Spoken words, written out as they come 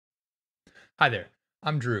Hi there,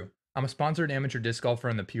 I'm Drew. I'm a sponsored amateur disc golfer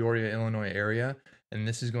in the Peoria, Illinois area, and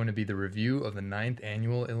this is going to be the review of the ninth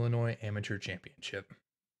annual Illinois Amateur Championship.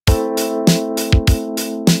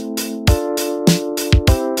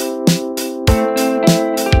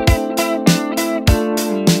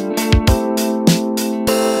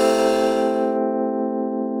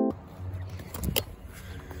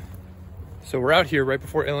 So we're out here right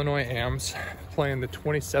before Illinois AMs playing the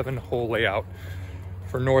 27-hole layout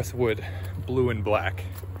for Northwood Blue and Black.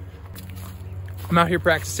 I'm out here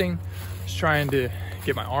practicing, just trying to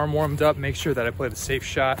get my arm warmed up, make sure that I play the safe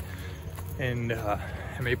shot, and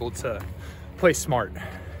I'm able to play smart.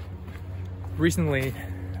 Recently,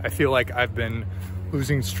 I feel like I've been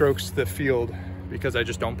losing strokes to the field because I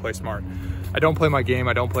just don't play smart. I don't play my game,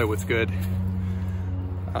 I don't play what's good,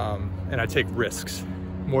 and I take risks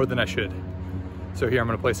more than I should. So here I'm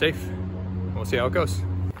gonna play safe, and we'll see how it goes.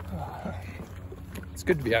 It's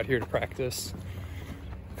good to be out here to practice.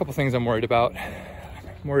 A couple things I'm worried about.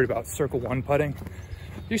 I'm worried about circle one putting.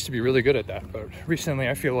 I used to be really good at that, but recently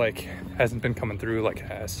I feel like it hasn't been coming through like it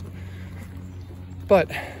has. But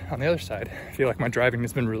on the other side, I feel like my driving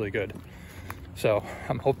has been really good. So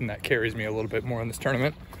I'm hoping that carries me a little bit more in this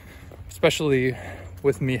tournament, especially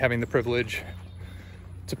with me having the privilege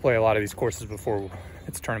to play a lot of these courses before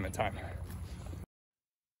it's tournament time.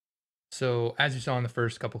 So as you saw in the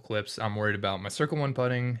first couple clips, I'm worried about my circle one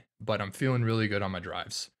putting, but I'm feeling really good on my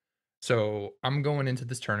drives. So I'm going into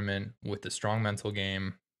this tournament with a strong mental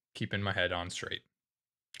game, keeping my head on straight.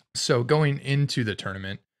 So going into the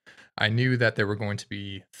tournament, I knew that there were going to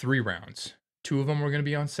be 3 rounds. 2 of them were going to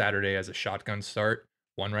be on Saturday as a shotgun start,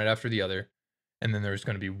 one right after the other. And then there's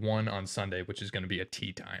going to be one on Sunday, which is going to be a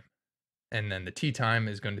tee time. And then the tee time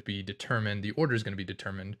is going to be determined, the order is going to be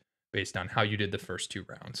determined based on how you did the first 2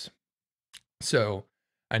 rounds. So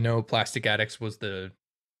I know Plastic Addicts was the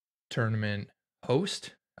tournament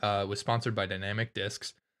host, was sponsored by Dynamic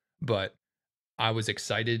Discs, but I was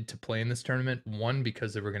excited to play in this tournament. One,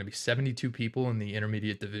 because there were going to be 72 people in the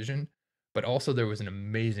intermediate division, but also there was an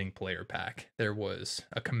amazing player pack. There was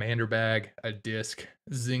a commander bag, a disc,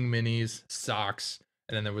 Zing minis, socks,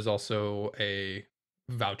 and then there was also a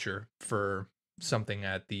voucher for something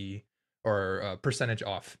at the, or a percentage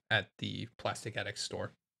off at the Plastic Addicts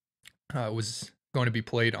store. It was going to be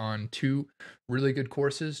played on 2 really good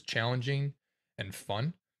courses, challenging and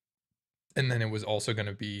fun. And then it was also going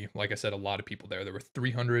to be, like I said, a lot of people there. There were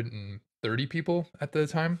 330 people at the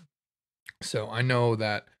time. So I know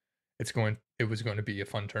that it was going to be a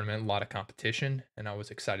fun tournament, a lot of competition, and I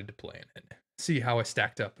was excited to play in it. See how I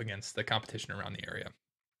stacked up against the competition around the area.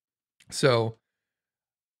 So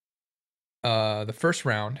the first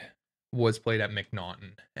round was played at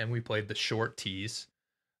McNaughton, and we played the short tees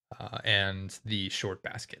and the short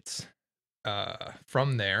baskets.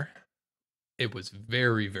 From there, it was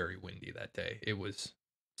very, very windy that day. It was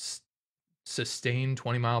sustained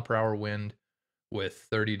 20-mile-per-hour wind with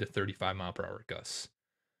 30 to 35-mile-per-hour gusts.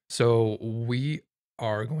 So we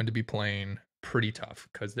are going to be playing pretty tough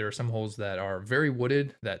because there are some holes that are very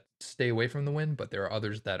wooded that stay away from the wind, but there are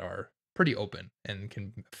others that are pretty open and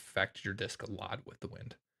can affect your disc a lot with the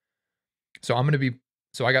wind. So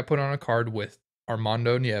I got put on a card with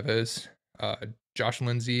Armando Nieves, Josh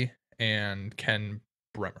Lindsay, and Ken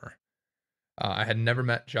Bremer. I had never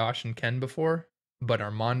met Josh and Ken before, but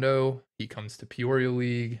Armando, he comes to Peoria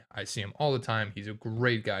League. I see him all the time. He's a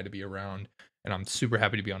great guy to be around, and I'm super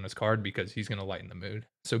happy to be on this card because he's going to lighten the mood.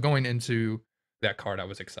 So going into that card, I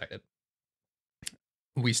was excited.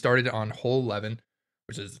 We started on hole 11,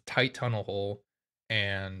 which is a tight tunnel hole,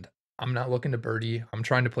 and I'm not looking to birdie. I'm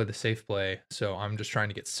trying to play the safe play, so I'm just trying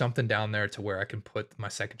to get something down there to where I can put my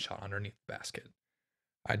second shot underneath the basket.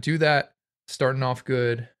 I do that, starting off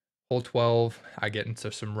good. Hole 12, I get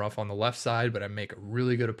into some rough on the left side, but I make a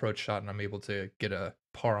really good approach shot, and I'm able to get a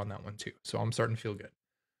par on that one too. So I'm starting to feel good.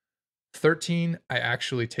 13, I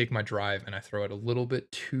actually take my drive, and I throw it a little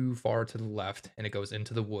bit too far to the left, and it goes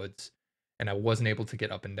into the woods, and I wasn't able to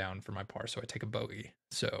get up and down for my par, so I take a bogey.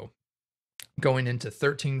 So going into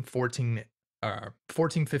 13, 14,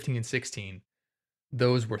 14, 15, and 16,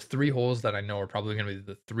 those were 3 holes that I know are probably going to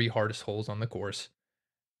be the 3 hardest holes on the course,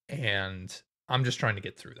 and I'm just trying to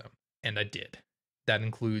get through them, and I did. That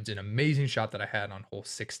includes an amazing shot that I had on hole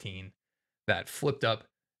 16 that flipped up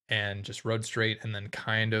and just rode straight and then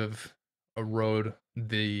kind of rode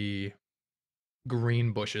the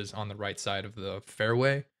green bushes on the right side of the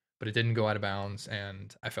fairway, but it didn't go out of bounds,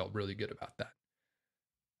 and I felt really good about that.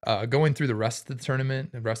 Going through the rest of the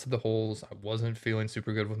tournament, the rest of the holes, I wasn't feeling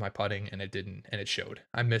super good with my putting, and it showed.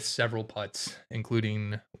 I missed several putts,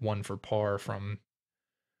 including one for par from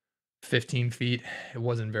 15 feet. It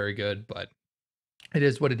wasn't very good, but it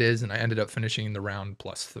is what it is, and I ended up finishing the round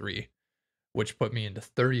 +3, which put me into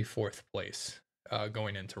 34th place,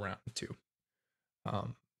 going into round 2.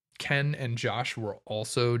 Um, Ken and Josh were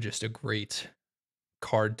also just a great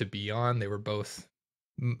card to be on. They were both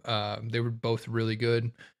really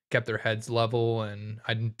good, kept their heads level, and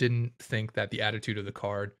I didn't think that the attitude of the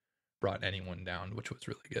card brought anyone down, which was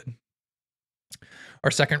really good.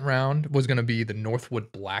 Our second round was going to be the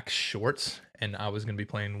Northwood Black Shorts, and I was going to be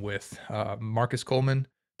playing with Marcus Coleman,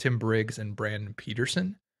 Tim Briggs, and Brandon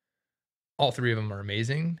Peterson. All three of them are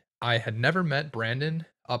amazing. I had never met Brandon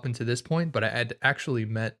up until this point, but I had actually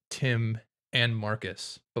met Tim and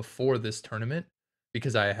Marcus before this tournament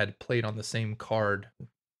because I had played on the same card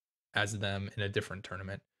as them in a different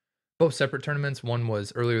tournament. Both separate tournaments. One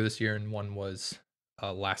was earlier this year and one was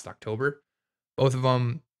last October. Both of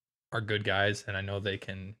them are good guys, and I know they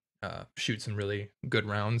can shoot some really good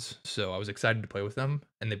rounds. So I was excited to play with them,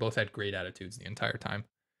 and they both had great attitudes the entire time.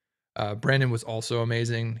 Brandon was also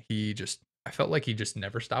amazing. I felt like he just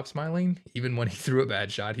never stopped smiling. Even when he threw a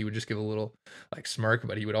bad shot, he would just give a little like smirk,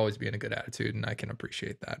 but he would always be in a good attitude, and I can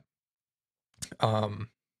appreciate that. Um,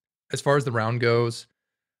 as far as the round goes,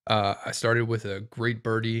 I started with a great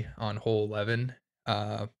birdie on hole 11,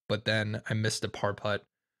 but then I missed a par putt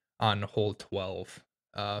on hole 12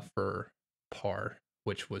 for par,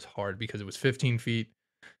 which was hard because it was 15 feet.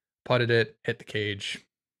 Putted it, hit the cage.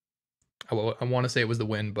 I want to say it was the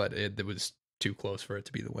wind, but it was too close for it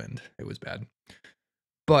to be the wind. It was bad.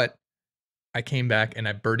 But I came back and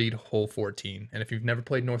I birdied hole 14. And if you've never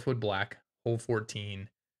played Northwood Black, hole 14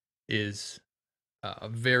 is a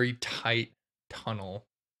very tight tunnel,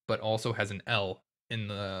 but also has an L in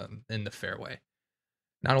the fairway.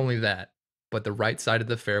 Not only that, but the right side of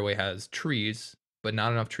the fairway has trees, but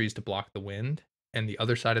not enough trees to block the wind. And the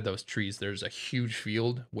other side of those trees, there's a huge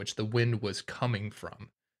field which the wind was coming from.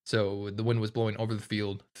 So the wind was blowing over the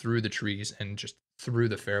field, through the trees, and just through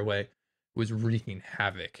the fairway. It was wreaking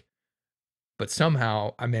havoc. But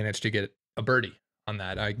somehow I managed to get a birdie on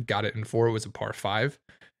that. I got it in four. It was a par five.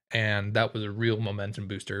 And that was a real momentum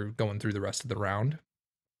booster going through the rest of the round,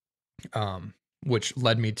 which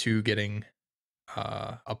led me to getting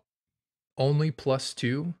a only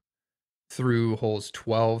 +2 through holes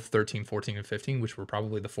 12, 13, 14, and 15, which were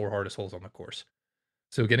probably the four hardest holes on the course.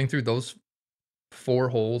 So getting through those four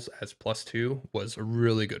holes as +2 was a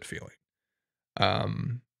really good feeling.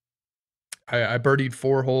 Um, I birdied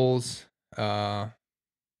four holes, or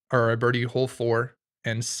I birdied hole 4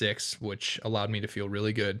 and 6, which allowed me to feel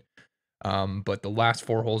really good. But the last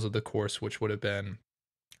four holes of the course, which would have been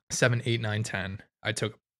 7, 8, 9, 10, I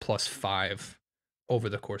took +5 over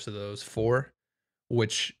the course of those four,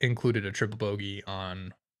 which included a triple bogey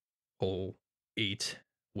on hole 8,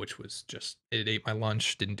 which was just, it ate my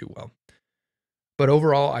lunch, didn't do well. But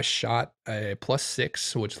overall, I shot a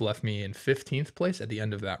 +6, which left me in 15th place at the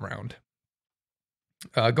end of that round.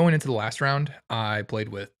 Going into the last round, I played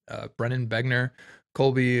with Brennan Begner,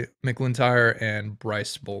 Colby McIntyre, and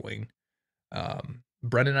Bryce Bowling.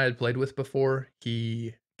 Brennan I had played with before.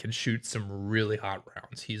 He can shoot some really hot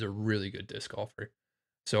rounds. He's a really good disc golfer.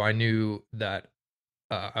 So I knew that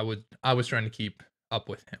I was trying to keep up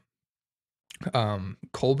with him.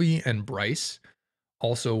 Colby and Bryce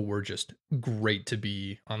also were just great to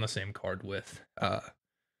be on the same card with.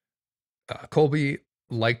 Colby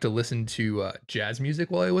liked to listen to jazz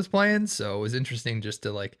music while he was playing, so it was interesting just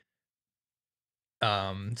to like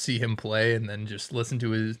see him play and then just listen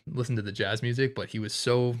to the jazz music. But he was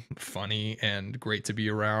so funny and great to be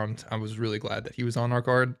around. I was really glad that he was on our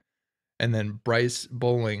card. And then Bryce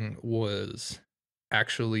Bowling was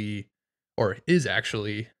actually, or is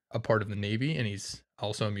actually, a part of the Navy, and he's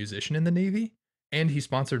also a musician in the Navy, and he's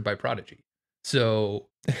sponsored by Prodigy. So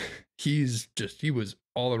he was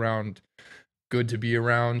all around good to be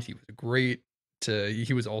around. He was great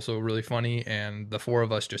he was also really funny, and the four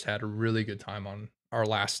of us just had a really good time on our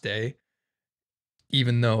last day,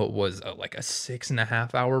 even though it was like a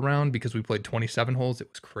 6.5 hour round because we played 27 holes. It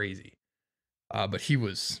was crazy. But they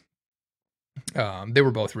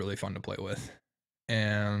were both really fun to play with.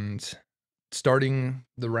 And starting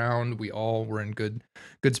the round, we all were in good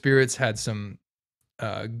spirits, had some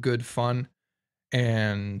good fun.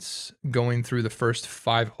 And going through the first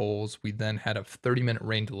 5 holes, we then had a 30-minute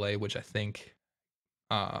rain delay, which I think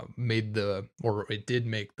it did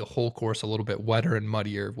make the whole course a little bit wetter and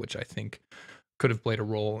muddier, which I think could have played a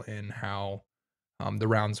role in how the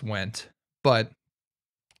rounds went. But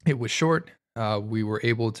it was short. We were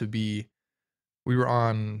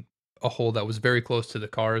on a hole that was very close to the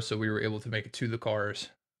cars, so we were able to make it to the cars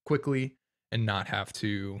quickly and not have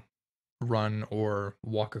to run or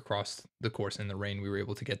walk across the course in the rain. We were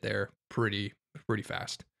able to get there pretty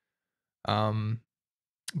fast. Um,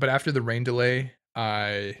 but after the rain delay,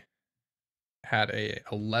 I had a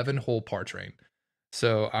 11 hole par train.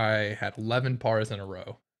 So I had 11 pars in a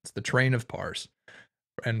row. It's the train of pars.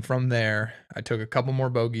 And from there, I took a couple more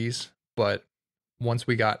bogeys, but once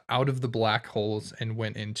we got out of the black holes and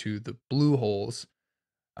went into the blue holes,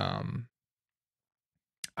 um,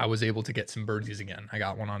 I was able to get some birdies again. I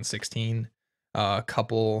got one on 16, a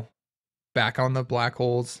couple back on the black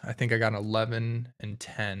holes. I think I got 11 and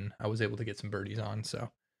 10. I was able to get some birdies on. So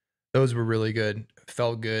those were really good.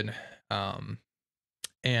 Felt good. Um,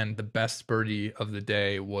 and the best birdie of the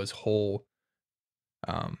day um, was hole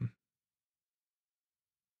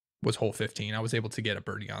 15. I was able to get a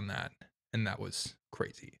birdie on that, and that was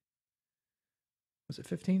crazy. Was it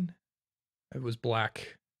 15? It was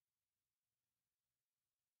black.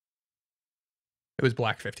 It was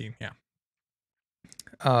black 15, yeah.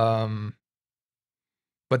 Um,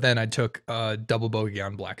 but then I took a double bogey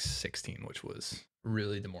on black 16, which was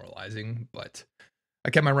really demoralizing, but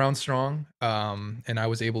I kept my round strong, and I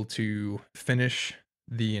was able to finish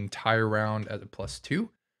the entire round as a +2,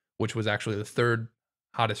 which was actually the third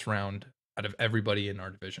hottest round out of everybody in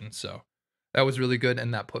our division. So that was really good,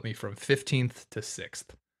 and that put me from 15th to 6th.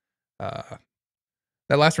 Uh,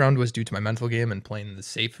 that last round was due to my mental game and playing the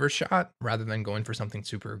safer shot rather than going for something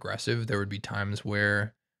super aggressive. There would be times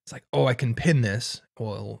where it's like, oh, I can pin this.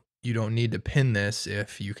 Well, you don't need to pin this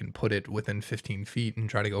if you can put it within 15 feet and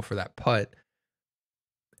try to go for that putt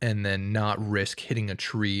and then not risk hitting a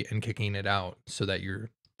tree and kicking it out so that you're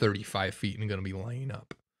 35 feet and going to be laying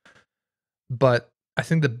up. But I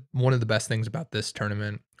think that one of the best things about this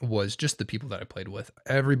tournament was just the people that I played with.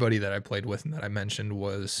 Everybody that I played with and that I mentioned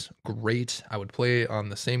was great. I would play on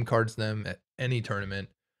the same cards them at any tournament.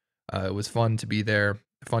 It was fun to be there,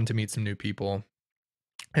 fun to meet some new people.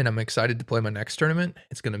 And I'm excited to play my next tournament.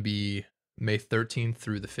 It's going to be May 13th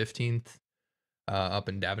through the 15th up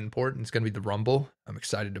in Davenport. And it's going to be the Rumble. I'm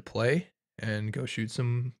excited to play and go shoot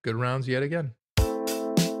some good rounds yet again.